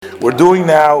We're doing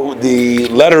now the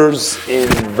letters in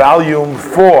volume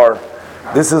 4.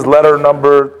 This is letter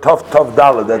number Tuf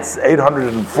Daled, that's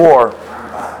 804.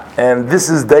 And this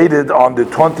is dated on the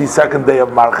 22nd day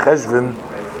of Mar Cheshvan.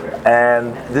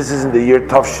 And this is in the year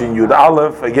Tafshin Yud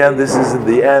Aleph. Again, this is in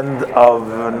the end of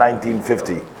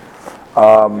 1950.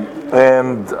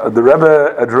 And the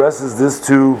Rebbe addresses this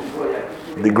to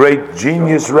the great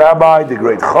genius rabbi, the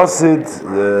great chassid,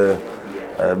 the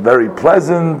very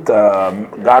pleasant,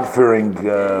 God-fearing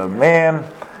man,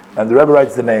 and the Rebbe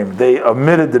writes the name. They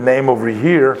omitted the name over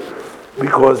here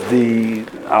because the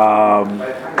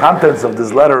contents of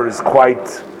this letter is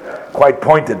quite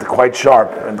pointed, quite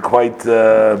sharp, and quite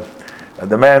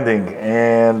demanding.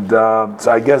 And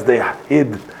so I guess they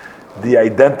hid the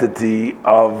identity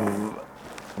of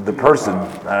the person.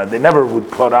 They never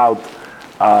would put out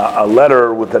a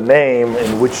letter with a name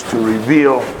in which to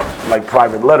reveal like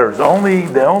private letters.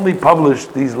 They only publish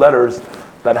these letters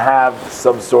that have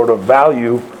some sort of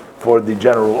value for the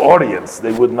general audience.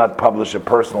 They would not publish a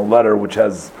personal letter which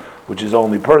is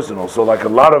only personal. So like a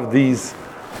lot of these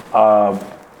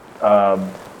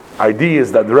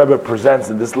ideas that the Rebbe presents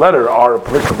in this letter are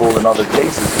applicable in other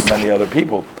cases to many other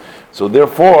people. So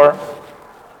therefore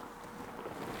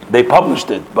they published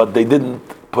it, but they didn't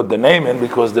put the name in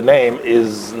because the name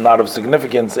is not of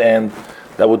significance, and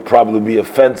that would probably be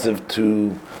offensive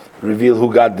to reveal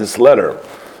who got this letter.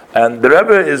 And the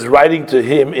Rebbe is writing to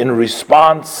him in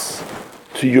response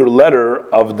to your letter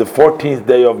of the 14th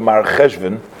day of Mar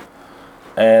Cheshvan,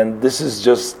 and this is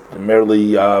just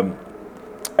merely 8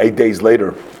 days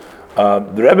later.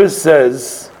 The Rebbe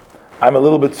says, I'm a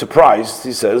little bit surprised.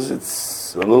 He says,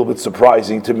 it's a little bit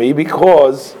surprising to me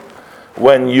because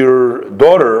when your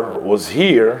daughter was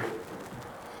here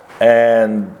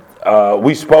and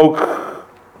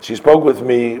she spoke with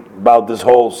me about this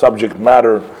whole subject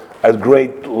matter at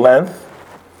great length.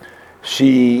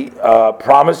 She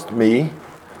promised me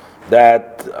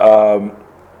that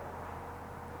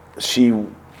she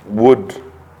would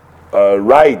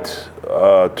write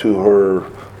to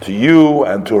you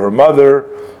and to her mother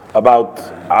about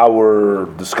our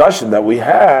discussion that we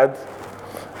had,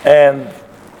 and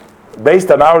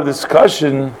based on our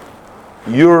discussion,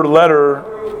 your letter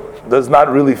does not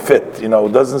really fit. It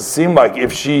doesn't seem like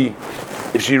if she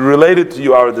related to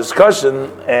you our discussion,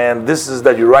 and this is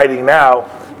that you're writing now,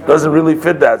 doesn't really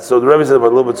fit that. So the Rebbe said, I'm a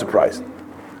little bit surprised.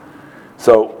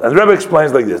 So, and the Rebbe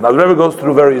explains like this. Now the Rebbe goes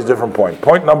through various different points.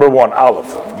 Point number 1,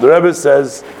 Aleph. The Rebbe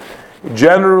says,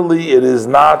 generally it is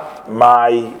not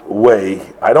my way.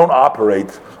 I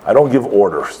don't give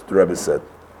orders, the Rebbe said.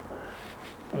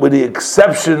 With the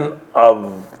exception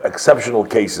of exceptional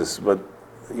cases, but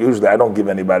usually I don't give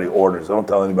anybody orders. I don't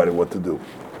tell anybody what to do.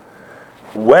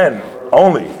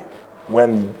 Only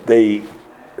when they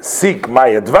seek my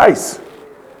advice,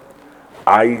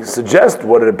 I suggest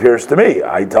what it appears to me.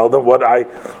 I tell them what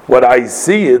I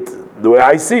see it, the way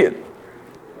I see it.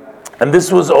 And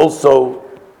this was also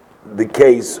the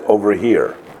case over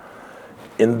here.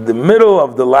 In the middle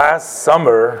of the last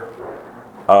summer,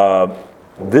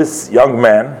 this young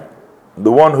man,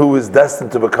 the one who is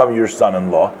destined to become your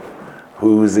son-in-law,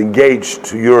 who is engaged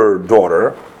to your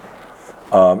daughter,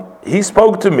 he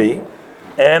spoke to me,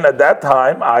 and at that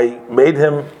time I made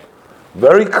him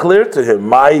very clear to him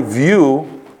my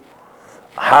view,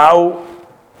 how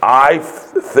I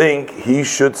think he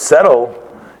should settle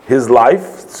his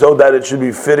life so that it should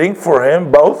be fitting for him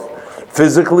both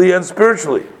physically and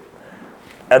spiritually.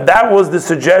 And that was the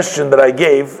suggestion that I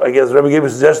gave. I guess Rebbe gave a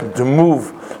suggestion to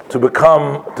move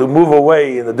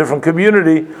away in a different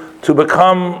community, to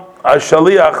become a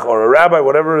shaliach or a rabbi,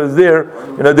 whatever is there,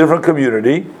 in a different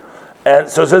community. And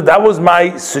so that was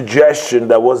my suggestion.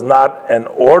 That was not an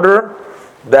order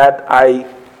that I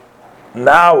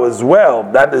now as well.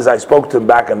 That is, I spoke to him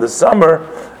back in the summer,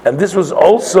 and this was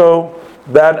also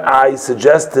that I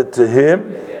suggested to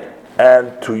him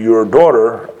and to your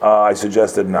daughter, I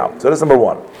suggested now. So that's number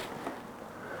 1.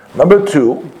 Number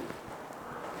 2,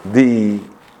 the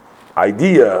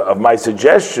idea of my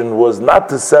suggestion was not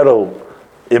to settle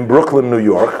in Brooklyn, New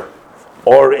York,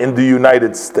 or in the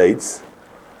United States,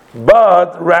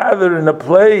 but rather in a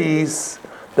place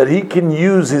that he can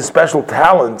use his special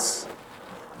talents,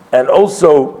 and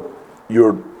also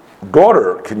your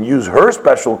daughter can use her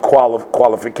special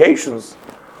qualifications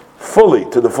fully,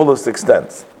 to the fullest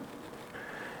extent.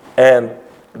 And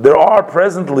there are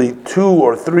presently 2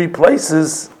 or 3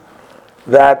 places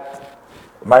that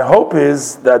my hope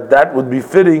is that would be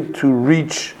fitting to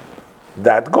reach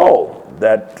that goal,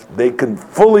 that they can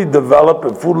fully develop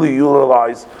and fully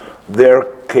utilize their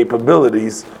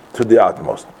capabilities to the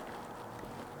utmost.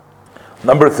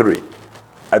 Number 3,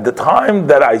 at the time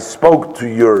that I spoke to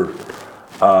your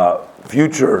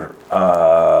future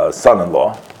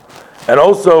son-in-law, and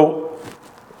also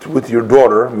with your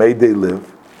daughter, may they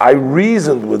live, I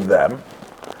reasoned with them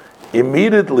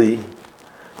immediately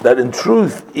that in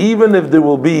truth, even if there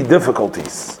will be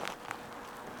difficulties,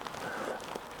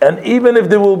 and even if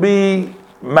there will be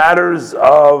matters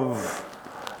of,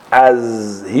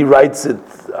 as he writes it,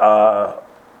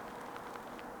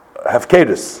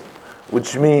 hefkedus,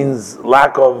 which means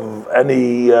lack of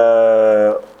any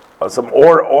an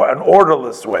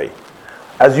orderless way,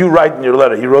 as you write in your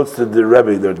letter. He wrote to the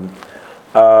Rebbe there,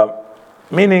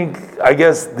 meaning, I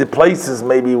guess the places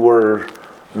maybe were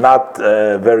not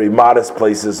very modest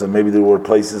places, and maybe there were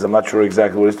places, I'm not sure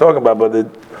exactly what he's talking about, but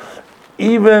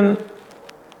even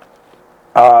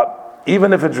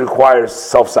if it requires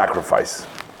self-sacrifice.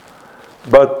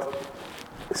 But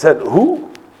he said,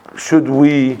 who should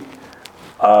we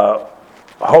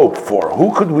hope for?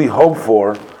 Who could we hope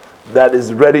for that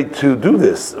is ready to do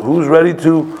this? Who's ready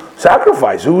to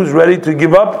sacrifice? Who's ready to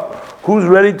give up? Who's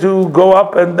ready to go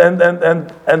up and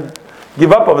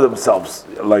give up of themselves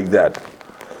like that?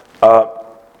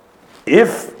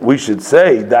 If we should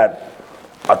say that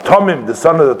Atomim, the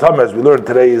son of the Tomim, as we learned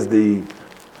today, is the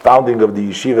founding of the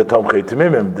Yeshiva Tomchei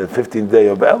Temimim, the 15th day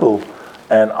of Elul,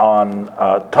 and on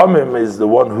Tomim is the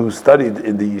one who studied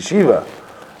in the Yeshiva,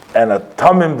 and a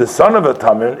Tomim, the son of a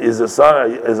Tomim, is a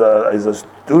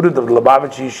student of the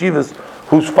Lubavitch Yeshivas,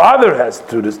 whose father has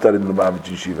studied in the Lubavitch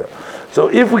Yeshiva. So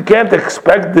if we can't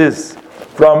expect this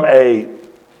from a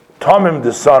Tomim,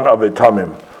 the son of a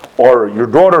Tomim, or your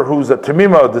daughter who's a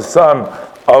Tamima,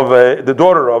 the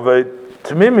daughter of a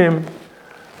Tamimim,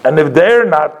 and if they're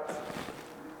not,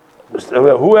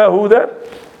 who then?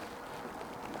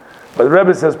 But the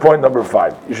Rebbe says, point number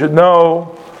 5. You should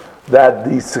know that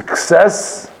the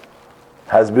success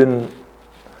has been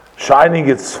shining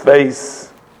its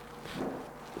face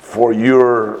for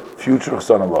your future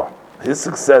son-in-law. His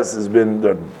success has been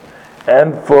done.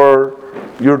 And for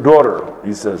your daughter,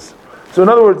 he says. So in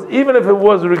other words, even if it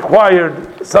was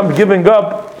required some giving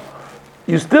up,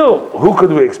 you still, who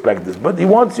could we expect this? But I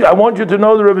want you to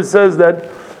know, the Rebbe says, that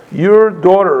your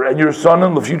daughter and your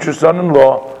son-in-law, future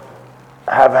son-in-law,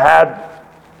 have had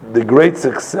the great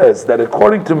success that,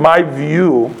 according to my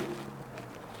view,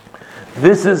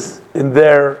 this is in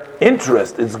their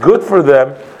interest. It's good for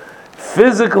them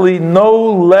physically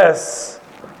no less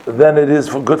than it is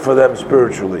good for them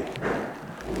spiritually.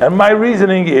 And my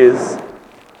reasoning is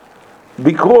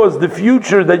because the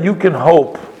future that you can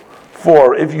hope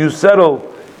for if you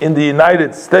settle in the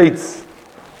United States,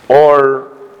 or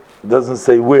doesn't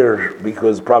say where,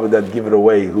 because probably that'd give it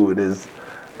away who it is.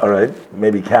 All right,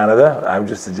 maybe Canada. I'm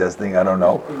just suggesting. I don't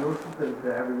know. I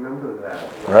remember that.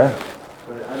 Right.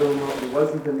 But I don't know. It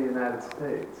wasn't in the United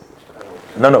States.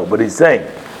 No. But he's saying,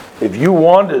 if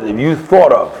you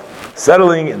thought of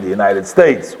settling in the United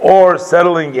States or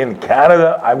settling in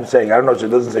Canada, I'm saying, I don't know. It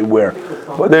doesn't say where.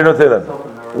 But they don't say that.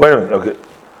 Wait a minute. Okay.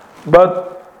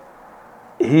 But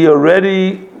he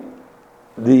already.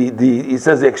 He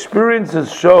says the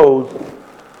experiences showed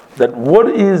that what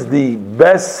is the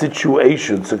best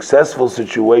situation, successful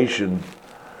situation,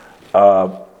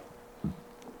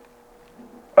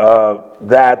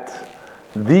 that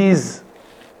these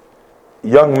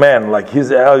young men, like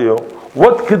his Elio,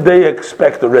 what could they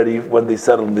expect already when they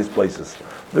settle in these places?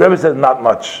 The Rebbe said not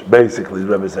much, basically,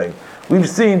 the Rebbe is saying. We've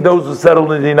seen those who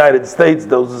settled in the United States,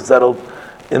 those who settled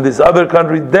in this other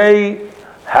country, they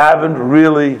haven't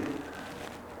really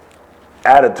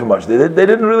added too much. They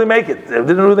didn't really make it. They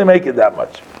didn't really make it that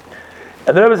much.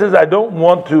 And the Rebbe says, I don't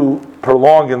want to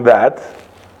prolong in that,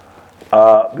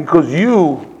 because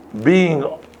you, being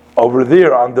over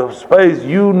there on the space,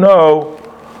 you know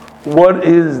what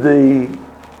is the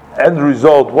end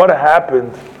result, what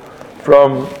happened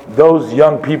from those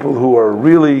young people who are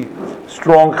really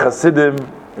strong Hasidim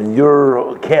in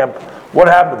your camp. What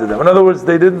happened to them? In other words,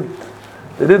 they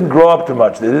didn't grow up too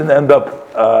much. They didn't end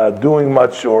up doing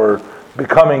much or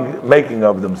making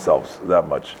of themselves that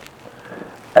much.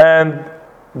 And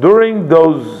during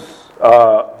those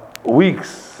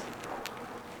weeks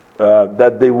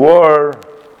that they were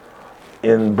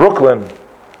in Brooklyn,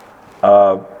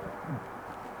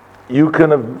 you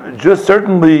can have just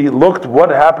certainly looked what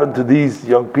happened to these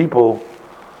young people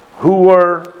who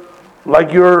were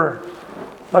like your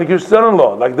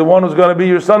son-in-law, like the one who's going to be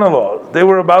your son-in-law. They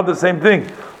were about the same thing.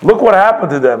 Look what happened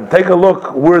to them. Take a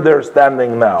look where they're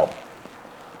standing now.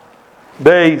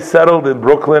 They settled in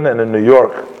Brooklyn and in New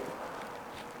York.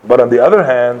 But on the other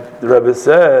hand, the Rebbe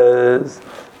says,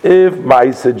 if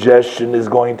my suggestion is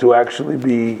going to actually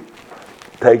be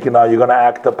you're going to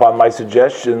act upon my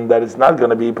suggestion that it's not going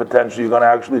to be potential, you're going to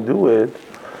actually do it,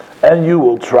 and you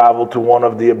will travel to one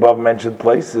of the above mentioned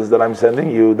places that I'm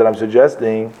sending you, that I'm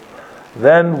suggesting,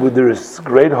 then there is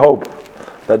great hope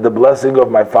that the blessing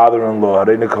of my father-in-law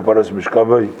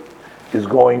is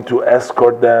going to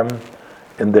escort them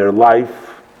in their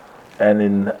life, and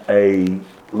in a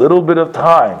little bit of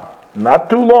time, not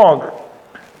too long,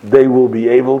 they will be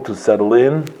able to settle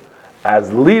in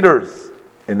as leaders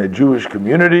in a Jewish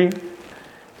community.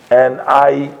 And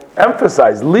I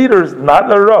emphasize leaders,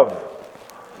 not a Rav,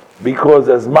 because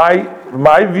as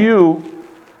my view,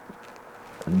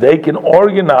 they can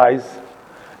organize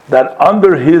that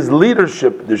under his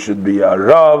leadership there should be a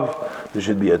Rav, there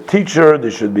should be a teacher,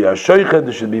 there should be a Shlichus,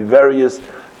 there should be various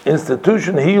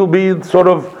institutions. He'll be sort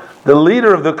of the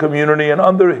leader of the community, and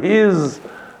under his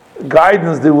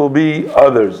guidance there will be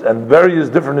others and various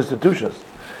different institutions.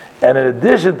 And in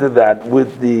addition to that,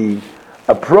 with the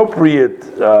appropriate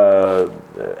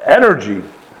energy,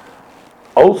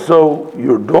 also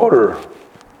your daughter,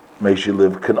 may she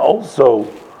live, can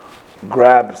also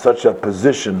grab such a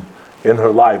position in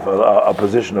her life, a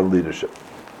position of leadership.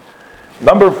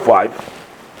 Number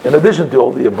 5, in addition to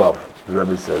all the above, the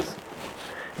Rebbe says.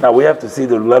 Now we have to see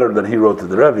the letter that he wrote to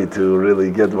the Rebbe to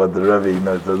really get what the Rebbe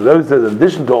knows. So the Rebbe says, in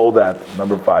addition to all that,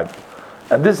 number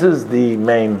 5, and this is the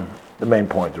main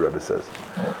point, the Rebbe says,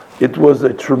 it was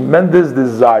a tremendous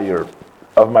desire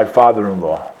of my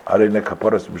father-in-law,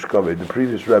 the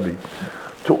previous Rebbe,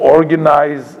 to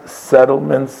organize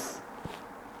settlements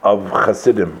of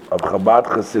Hasidim, of Chabad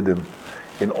Hasidim,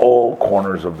 in all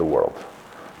corners of the world.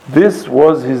 This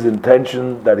was his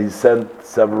intention, that he sent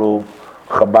several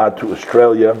Chabad to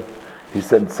Australia, he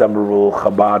sent several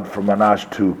Chabad from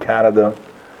Monash to Canada,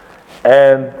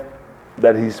 and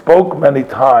that he spoke many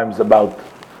times about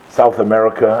South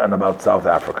America and about South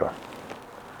Africa.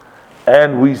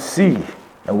 And we see,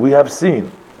 and we have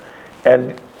seen,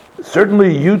 and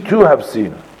certainly you too have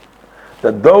seen,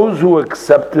 that those who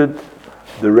accepted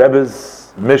the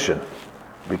Rebbe's mission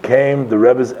became the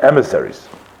Rebbe's emissaries.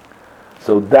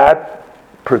 So that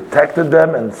protected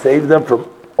them and saved them from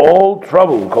all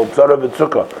trouble, called tzara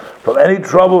v'tzukah, from any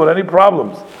trouble and any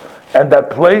problems, and that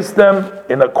placed them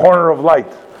in a corner of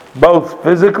light, both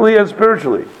physically and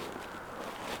spiritually.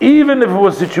 Even if it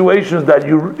was situations that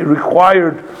you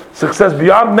required success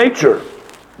beyond nature,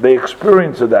 they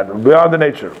experienced that beyond the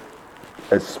nature.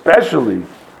 Especially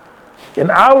in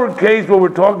our case, what we're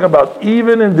talking about,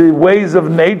 even in the ways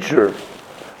of nature,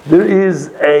 there is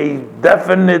a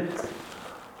definite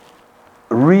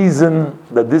reason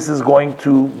that this is going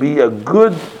to be a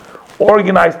good,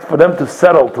 organized for them to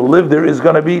settle, to live there, is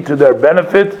going to be to their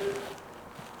benefit.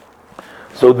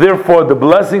 So therefore, the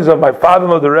blessings of my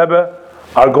father-in-law, the Rebbe,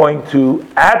 are going to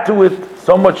add to it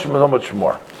so much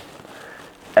more.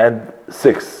 And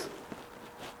 6,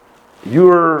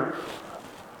 your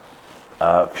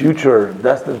future,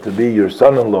 destined to be your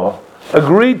son-in-law,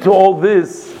 agreed to all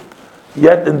this,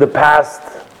 yet in the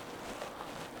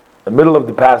middle of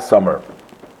the past summer.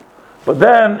 But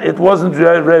then it wasn't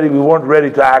ready, we weren't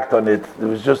ready to act on it. It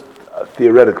was just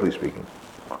theoretically speaking.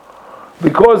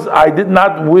 Because I did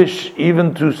not wish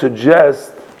even to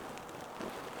suggest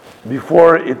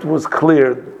before it was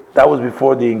clear, that was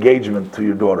before the engagement to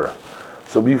your daughter.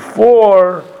 So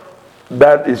before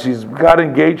that, if she's got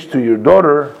engaged to your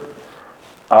daughter,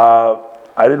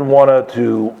 I didn't want her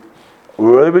to,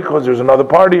 really, because there's another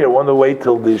party, I want to wait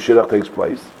till the shidduch takes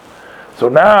place. So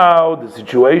now the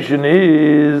situation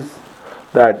is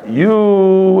that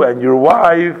you and your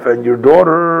wife and your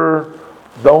daughter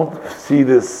don't see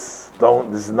this,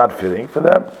 this is not fitting for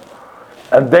them,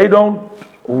 and they don't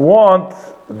want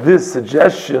this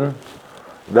suggestion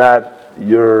that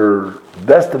your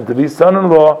destined to be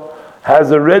son-in-law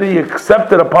has already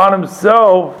accepted upon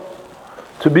himself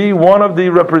to be one of the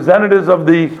representatives of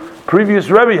the previous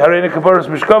Rebbe, Harei Kaparas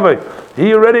Mishkaveh.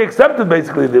 He already accepted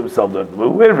basically himself.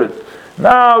 Wait a minute.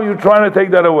 Now you're trying to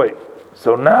take that away.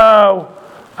 So now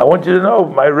I want you to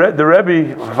know, the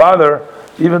Rebbe, father,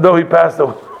 even though he passed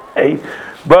away,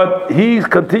 but he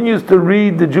continues to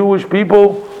read the Jewish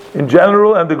people in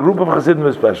general and the group of Hasidim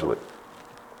especially.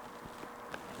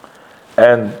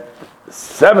 And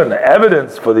 7,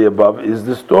 evidence for the above is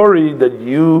the story that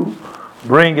you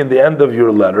bring in the end of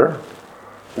your letter,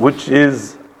 which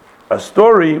is a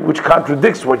story which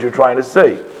contradicts what you're trying to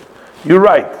say. You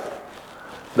write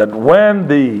that when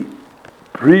the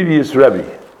previous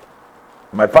Rebbe,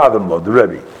 my father-in-law, the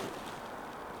Rebbe,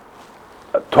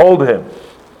 told him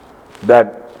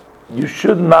that you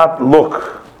should not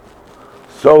look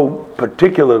so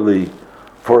particularly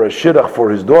for a shidduch for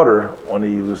his daughter, when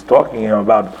he was talking to him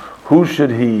about who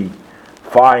should he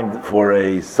find for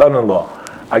a son-in-law.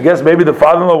 I guess maybe the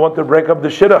father-in-law wanted to break up the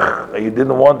shidduch. He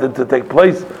didn't want it to take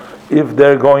place if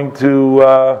they're going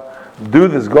to do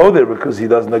this, go there, because he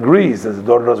doesn't agree. He says the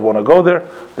daughter doesn't want to go there,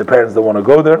 the parents don't want to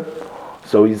go there.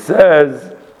 So he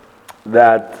says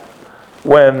that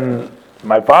when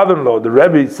my father-in-law, the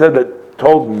Rebbe, said that,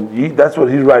 told him, that's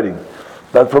what he's writing,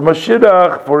 that from a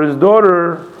shidduch for his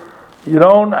daughter, you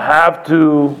don't have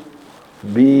to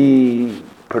be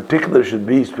particular, should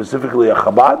be specifically a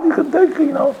Chabad. You can take,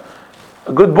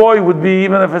 a good boy would be,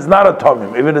 even if it's not a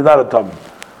Tomim, even if it's not a Tomim.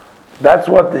 That's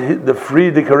what the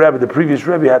Frierdiker Rebbe, the previous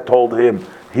Rebbe, had told him.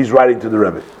 He's writing to the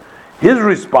Rebbe. His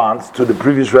response to the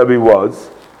previous Rebbe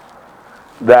was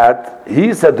that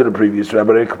he said to the previous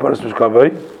Rebbe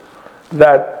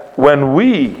that when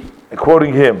we,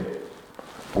 quoting him,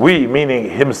 we meaning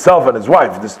himself and his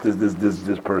wife, this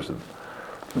person,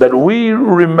 that we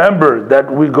remember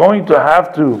that we're going to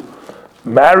have to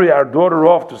marry our daughter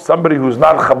off to somebody who's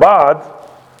not Chabad.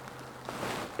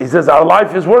 He says our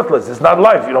life is worthless. It's not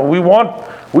life. We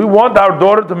want our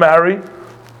daughter to marry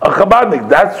a Chabadnik.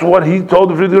 That's what he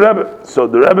told the Frierdiker Rebbe. So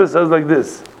the Rebbe says like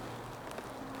this.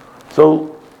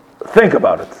 So think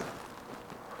about it.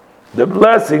 The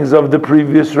blessings of the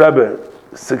previous Rebbe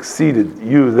succeeded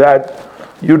you, that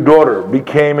your daughter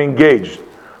became engaged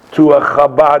to a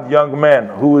Chabad young man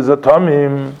who is a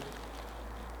Tamim.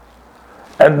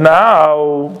 And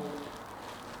now,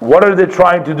 what are they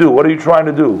trying to do? What are you trying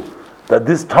to do? That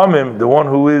this Tamim, the one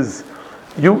who is,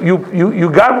 you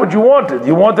got what you wanted.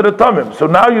 You wanted a Tamim. So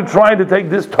now you're trying to take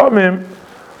this Tamim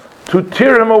to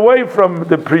tear him away from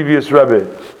the previous Rebbe.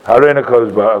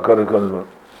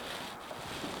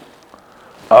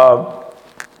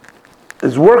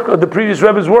 His work, the previous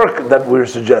Rebbe's work that we're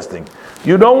suggesting.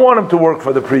 You don't want him to work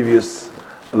for the previous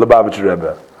Lubavitcher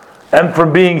Rebbe, and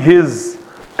from being his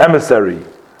emissary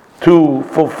to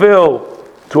fulfill,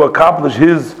 to accomplish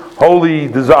his holy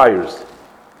desires.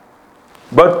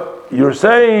 But you're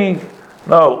saying,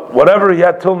 no, whatever he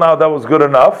had till now, that was good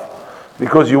enough,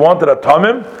 because you wanted a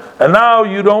Tamim, and now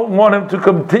you don't want him to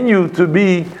continue to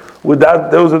be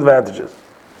without those advantages.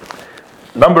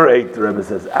 Number 8, the Rebbe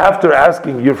says, after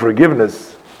asking your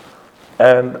forgiveness,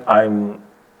 and I'm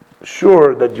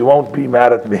sure that you won't be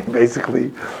mad at me, basically,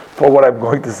 for what I'm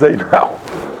going to say now.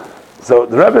 So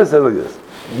the Rebbe says like this,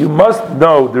 you must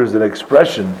know there's an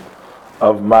expression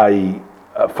of my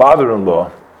father-in-law.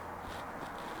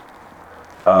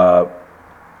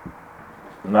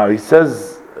 Now he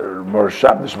says,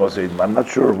 Morshab, I'm not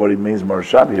sure what he means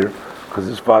Morshab here, because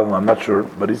his father-in-law, I'm not sure,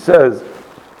 but he says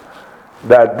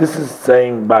that this is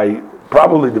saying by,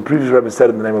 probably the previous Rebbe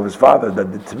said in the name of his father,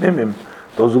 that the Tamimim,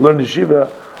 those who learn the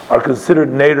Shiva, are considered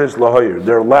Neiros Lahoyer.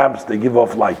 They're lamps, they give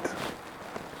off light.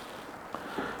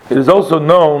 It is also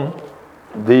known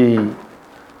the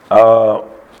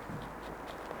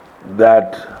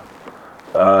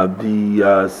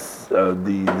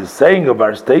saying of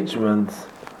our statements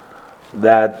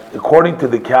that according to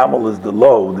the camel is the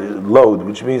load,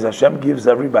 which means Hashem gives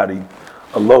everybody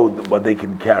a load what they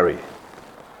can carry.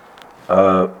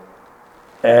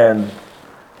 And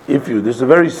if there's a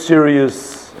very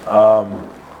serious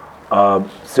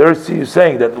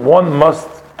saying that one must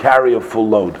carry a full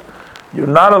load. You're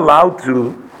not allowed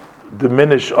to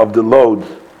diminish of the load.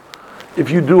 If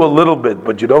you do a little bit,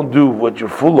 but you don't do what your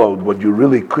full load, what you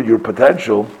really could, your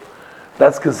potential,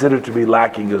 that's considered to be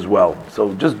lacking as well.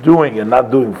 So just doing and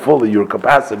not doing fully your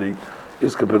capacity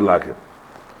is considered lacking.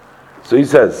 So he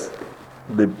says,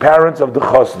 the parents of the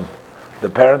chosn, the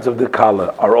parents of the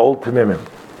kala, are all tamimim,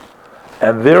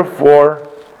 and therefore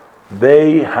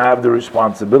they have the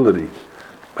responsibility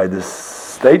by the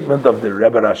statement of the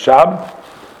Rebbe Rashab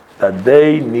that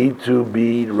they need to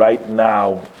be right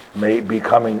now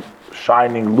becoming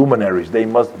shining luminaries. They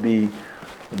must be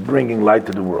bringing light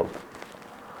to the world.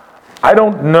 I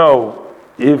don't know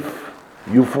if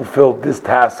you fulfilled this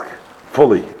task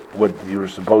fully, what you're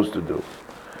supposed to do,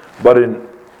 but in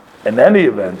any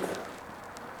event,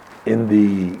 in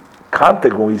the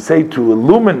context when we say to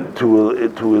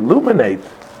illuminate,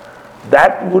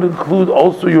 that would include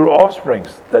also your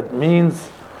offsprings. That means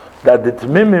that the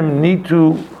Tamimim need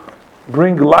to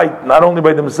bring light not only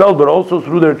by themselves but also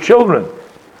through their children.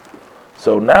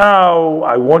 So now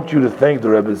I want you to think, the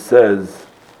Rebbe says,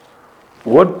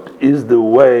 what is the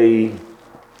way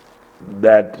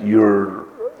that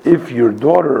if your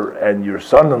daughter and your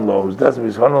son-in-law, who's destined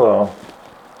to be son-in-law,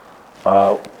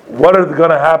 what are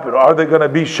going to happen? Are they going to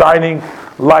be shining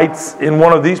lights in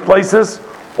one of these places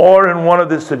or in one of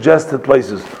the suggested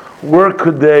places? Where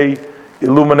could they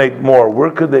illuminate more?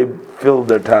 Where could they fill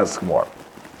their task more?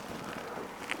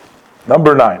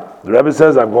 Number 9, the Rebbe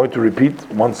says, I'm going to repeat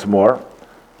once more,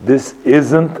 This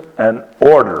isn't an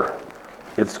order.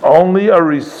 It's only a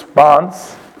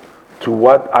response to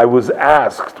what I was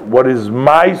asked. What is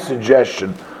my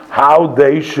suggestion? How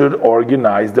they should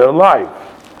organize their life.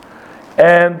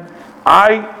 And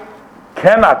I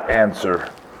cannot answer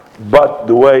but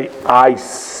the way I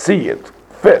see it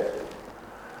fit.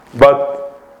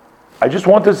 But I just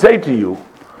want to say to you,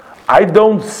 I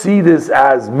don't see this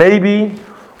as maybe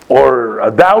or a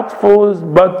doubtful,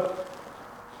 but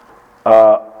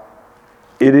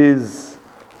it is,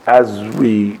 as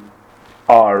we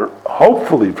are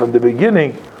hopefully from the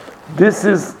beginning, this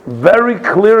is very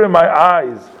clear in my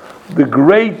eyes, the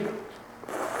great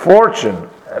fortune,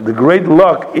 the great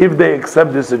luck if they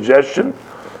accept this suggestion.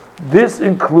 This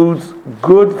includes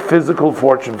good physical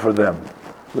fortune for them.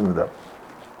 Look at them.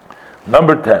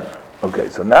 Number 10. Okay,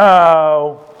 so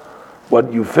now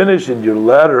what you finish in your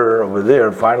letter over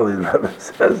there, finally the Rebbe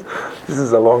says, this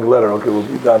is a long letter, okay, we'll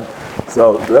be done.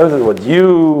 So the Rebbe says, what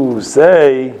you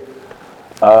say,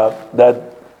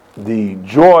 that the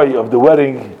joy of the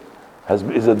wedding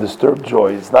is a disturbed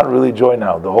joy. It's not really joy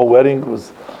now. The whole wedding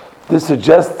was, this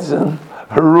suggestion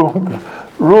ruined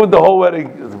the whole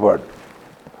wedding word.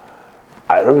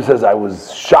 The Rebbe says, I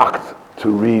was shocked to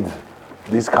read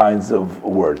these kinds of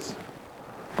words.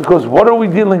 Because what are we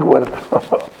dealing with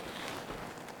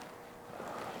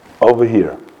over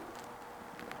here?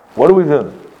 What are we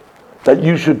doing? That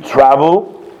you should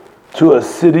travel to a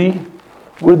city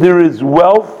where there is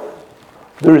wealth,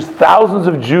 there is thousands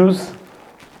of Jews,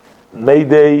 may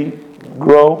they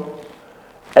grow,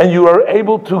 and you are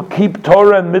able to keep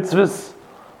Torah and mitzvahs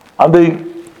on the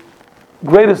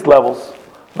greatest levels.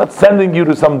 Not sending you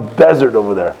to some desert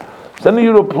over there. Sending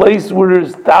you to a place where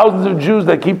there's thousands of Jews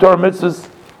that keep Torah mitzvahs,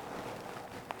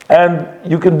 and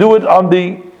you can do it on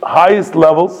the highest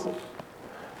levels.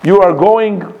 You are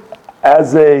going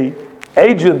as a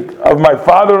agent of my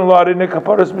father-in-law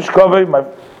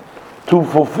to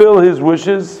fulfill his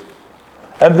wishes,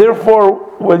 and therefore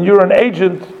when you're an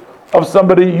agent of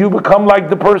somebody, you become like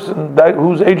the person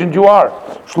whose agent you are.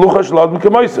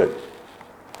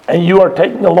 And you are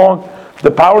taking along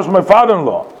the powers of my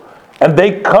father-in-law, and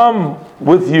they come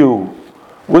with you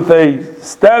with a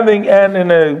standing and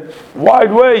in a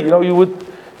wide way.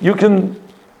 You can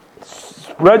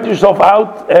spread yourself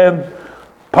out and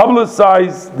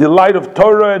publicize the light of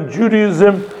Torah and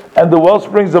Judaism and the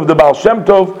wellsprings of the Baal Shem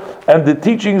Tov and the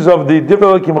teachings of the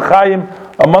Divrei Elokim Chaim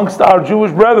amongst our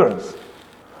Jewish brethren.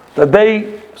 That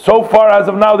they, so far as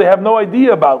of now, they have no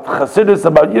idea about Chassidus,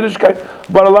 about Yiddishkeit,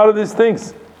 about a lot of these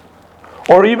things.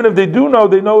 Or even if they do know,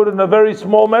 they know it in a very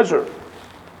small measure.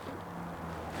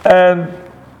 And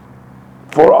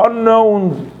for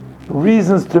unknown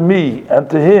reasons to me and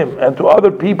to him and to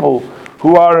other people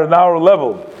who are in our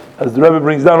level, as the Rebbe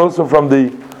brings down also from the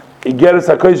Igeres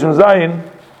HaKodesh Zayin,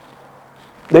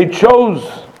 they chose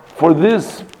for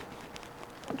this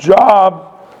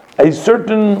job a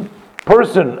certain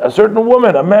person, a certain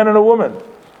woman, a man and a woman.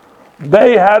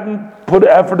 They hadn't put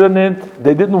effort in it,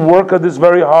 they didn't work at this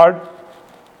very hard.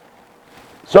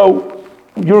 So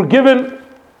you're given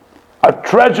a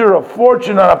treasure, a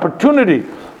fortune, an opportunity.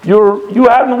 You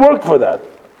hadn't worked for that.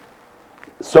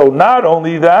 So not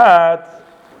only that,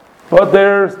 but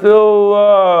they're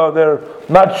still they're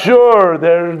not sure.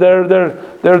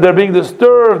 They're being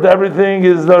disturbed. Everything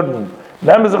is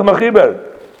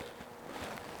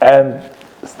and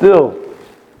still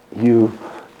you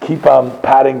keep on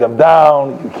patting them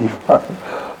down. You keep on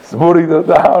smoothing them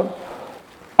down.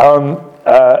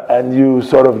 And you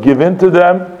sort of give in to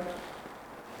them,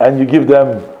 and you give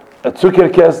them a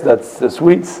zuckerkes, that's the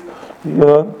sweets,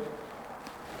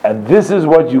 and this is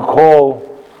what you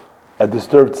call a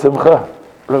disturbed simcha.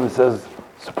 Rebbe says,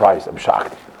 surprise, I'm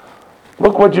shocked.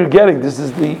 Look what you're getting. This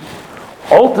is the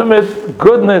ultimate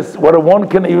goodness, what one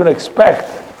can even expect.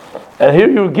 And here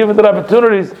you're given the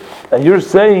opportunities, and you're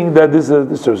saying that this is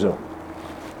disturbed.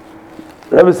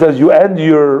 Rebbe says, you end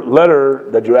your letter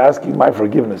that you're asking my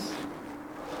forgiveness.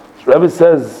 Rebbe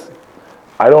says,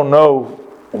 I don't know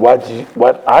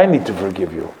what I need to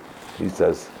forgive you. He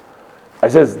says,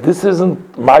 this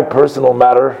isn't my personal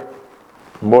matter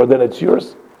more than it's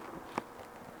yours.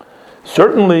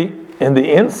 Certainly, in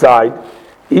the inside,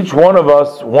 each one of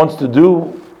us wants to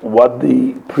do what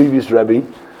the previous Rebbe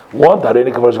wanted.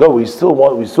 We still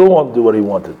want to do what he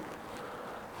wanted.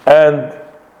 And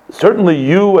certainly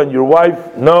you and your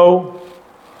wife know,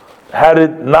 had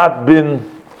it not been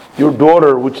your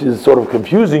daughter, which is sort of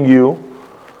confusing you,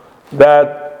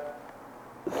 that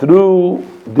through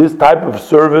this type of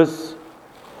service,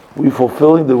 we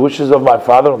fulfilling the wishes of my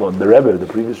father-in-law, the Rebbe, the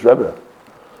previous Rebbe.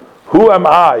 Who am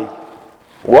I?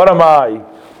 What am I?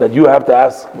 that you have to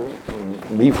ask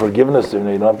me forgiveness, and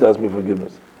you don't have to ask me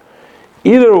forgiveness.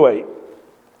 Either way,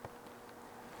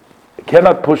 you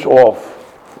cannot push off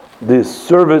this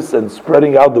service and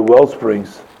spreading out the well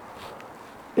springs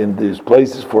in these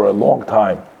places for a long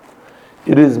time.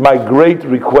 It is my great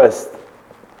request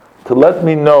to let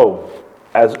me know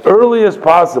as early as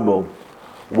possible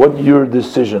what your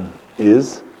decision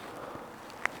is.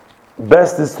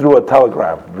 Best is through a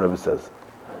telegram, the Rebbe says.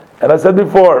 And I said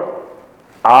before,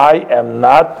 I am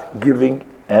not giving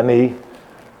any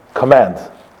command.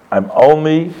 I'm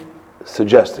only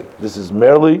suggesting. This is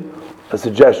merely a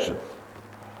suggestion.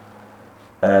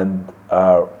 And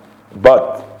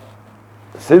but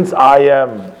since I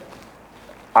am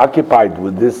occupied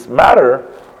with this matter,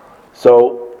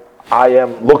 so I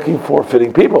am looking for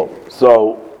fitting people.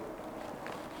 So,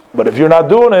 but if you're not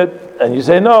doing it and you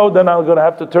say no, then I'm going to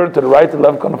have to turn to the right and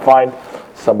left, going to find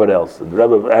somebody else. And the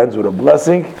Rebbe ends with a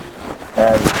blessing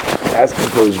and asking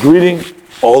for his greeting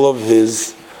all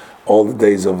the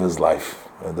days of his life.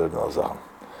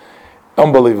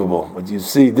 Unbelievable. But you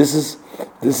see, this is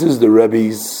the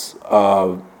Rebbe's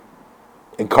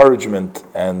encouragement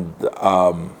and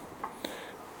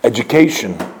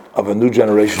education of a new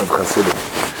generation of Hasidim.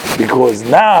 Because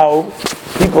now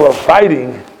people are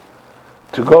fighting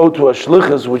to go to a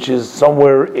Shlichus, which is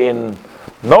somewhere in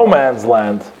no man's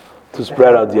land, to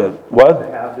spread out yet. What?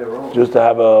 To have their own. Just to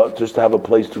have a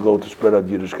place to go to spread out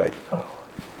Yiddishkeit.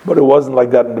 But it wasn't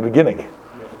like that in the beginning.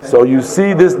 So you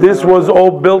see, this was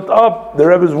all built up. The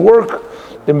Rebbe's work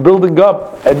in building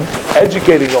up and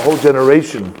educating a whole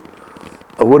generation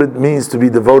of what it means to be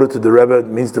devoted to the Rebbe, it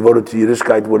means devoted to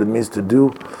Yiddishkeit, what it means to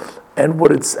do, and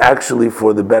what it's actually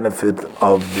for the benefit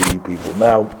of the people.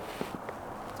 Now,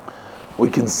 we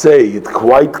can say it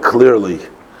quite clearly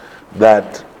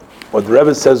that what the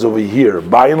Rebbe says over here,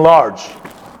 by and large,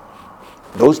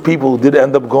 those people who did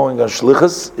end up going on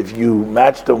Shlichus, if you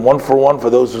match them 1-for-1 for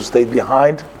those who stayed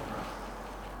behind,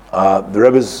 the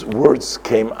Rebbe's words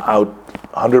came out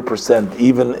 100%,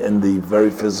 even in the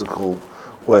very physical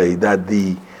way, that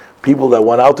the people that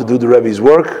went out to do the Rebbe's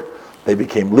work, they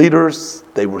became leaders,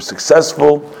 they were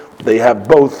successful, they have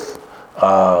both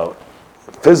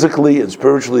physically and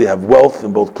spiritually have wealth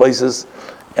in both places,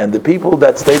 and the people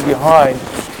that stayed behind,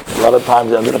 a lot of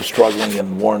times ended up struggling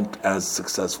and weren't as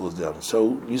successful as them.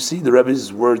 So you see the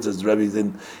Rebbe's words as the Rebbe's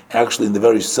actually in the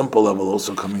very simple level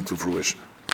also coming to fruition.